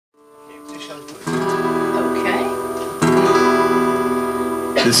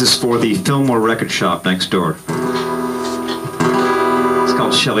This is for the Fillmore Record Shop next door. It's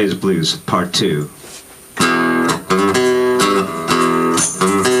called Shelley's Blues, Part 2.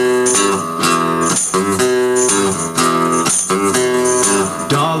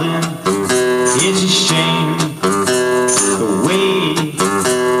 Darling, it's a shame the way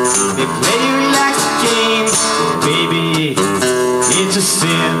they play you like a game. Baby, it's a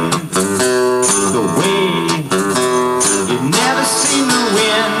sin the way you never seem to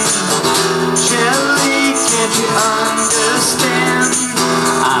win. Shelley, can't you understand?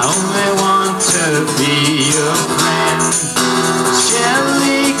 I only want to be your friend.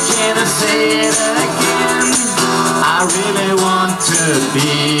 Shelley, can I say it again? I really want to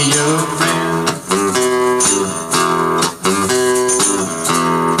be your friend.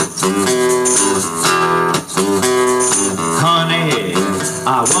 Honey,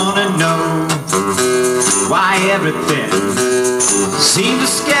 I wanna know why everything seems to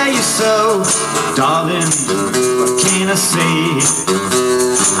scare you so. Darling, what can I say?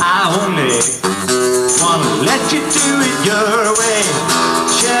 I only wanna let you do it your way.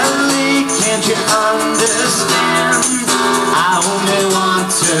 Shelley, can't you understand? I only want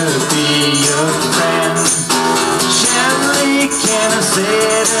to be your friend. Shelley, can I say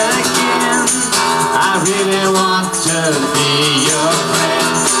it again? I really want to be your friend.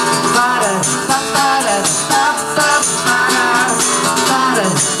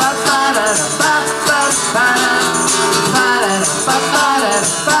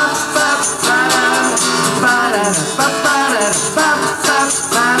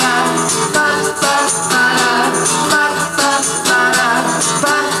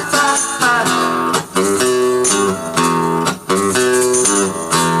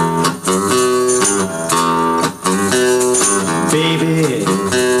 Baby,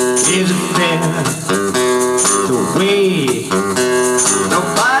 is it fair the way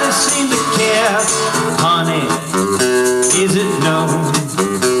nobody seems to care? Honey, is it known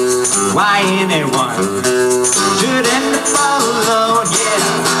why anyone should end up all alone? Yeah,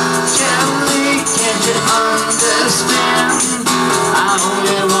 Shelley, can't you understand? I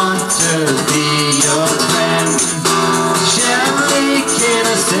only want to be your friend. Shelley, can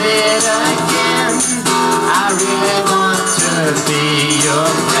I say it again? I really want to be your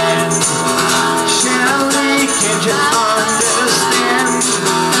friend. Shelley, can't you understand?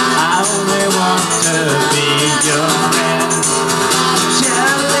 I only want to be your friend.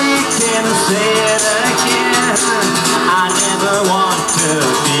 Shelley, can I say it again? I never want to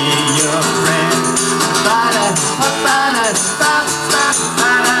be your friend.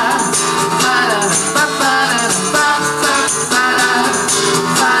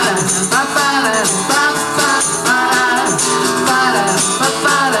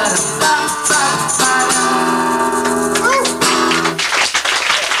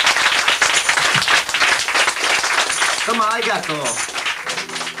 Come on, I got the